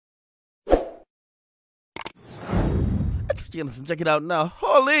Djakademiks, check it out now.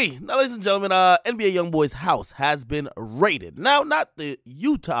 Holy! Now, ladies and gentlemen, NBA YoungBoy's house has been raided. Now, not the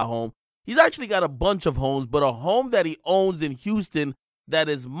Utah home. He's actually got a bunch of homes, but a home that he owns in Houston that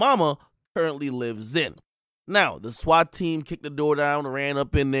his mama currently lives in. Now, the SWAT team kicked the door down, ran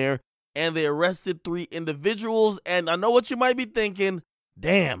up in there, and they arrested 3 individuals. And I know what you might be thinking.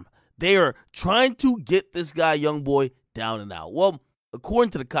 Damn, they are trying to get this guy, YoungBoy, down and out. Well,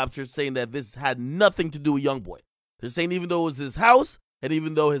 according to the cops, they're saying that this had nothing to do with YoungBoy. They're saying even though it was his house, and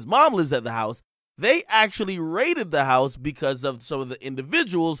even though his mom lives at the house, they actually raided the house because of some of the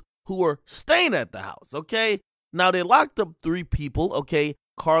individuals who were staying at the house, okay? Now, they locked up 3 people, okay?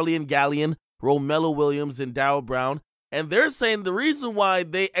 Carly and Gallion, Romello Williams, and Darryl Brown. And they're saying the reason why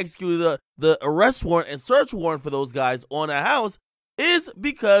they executed the arrest warrant and search warrant for those guys on a house is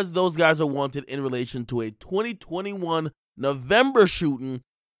because those guys are wanted in relation to a 2021 November shooting,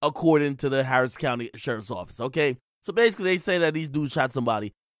 according to the Harris County Sheriff's Office, okay? So basically, they say that these dudes shot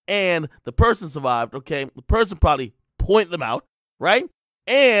somebody, and the person survived, okay? The person probably pointed them out, right?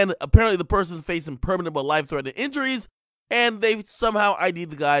 And apparently the person's facing permanent but life-threatening injuries, and they somehow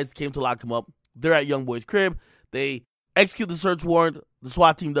ID'd the guys, came to lock them up. They're at YoungBoy's crib. They execute the search warrant. The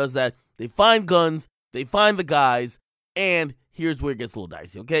SWAT team does that. They find guns. They find the guys, and here's where it gets a little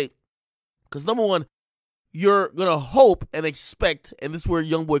dicey, okay? Because number one, you're going to hope and expect, and this is where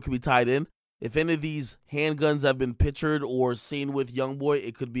YoungBoy could be tied in. If any of these handguns have been pictured or seen with YoungBoy,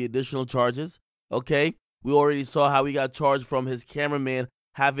 it could be additional charges, okay? We already saw how he got charged from his cameraman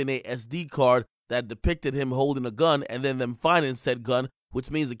having a SD card that depicted him holding a gun and then them finding said gun, which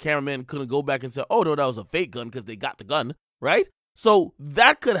means the cameraman couldn't go back and say, oh, no, that was a fake gun because they got the gun, right? So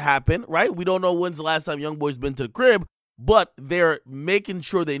that could happen, right? We don't know when's the last time YoungBoy's been to the crib, but they're making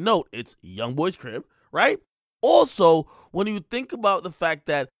sure they note it's YoungBoy's crib, right? Also, when you think about the fact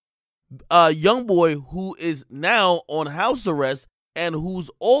that YoungBoy, who is now on house arrest and who's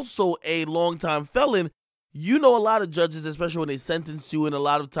also a longtime felon, you know, a lot of judges, especially when they sentence you, and a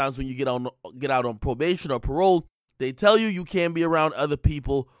lot of times when you get out on probation or parole, they tell you you can't be around other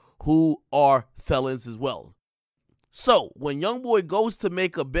people who are felons as well. So when YoungBoy goes to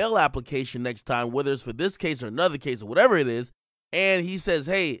make a bail application next time, whether it's for this case or another case or whatever it is, and he says,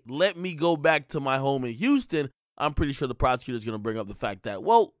 hey, let me go back to my home in Houston, I'm pretty sure the prosecutor's going to bring up the fact that,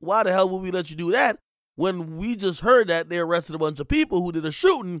 well, why the hell would we let you do that when we just heard that they arrested a bunch of people who did a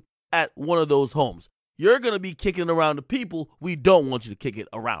shooting at one of those homes? You're going to be kicking around the people we don't want you to kick it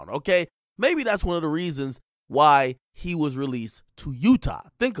around, okay? Maybe that's one of the reasons why he was released to Utah.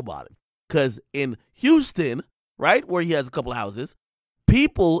 Think about it. Because in Houston, right, where he has a couple of houses,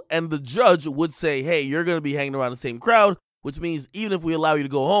 people and the judge would say, hey, you're going to be hanging around the same crowd, which means even if we allow you to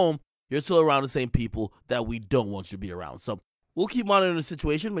go home, you're still around the same people that we don't want you to be around. So we'll keep monitoring the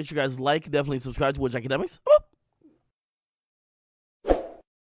situation. Make sure you guys like, definitely subscribe to Djakademiks.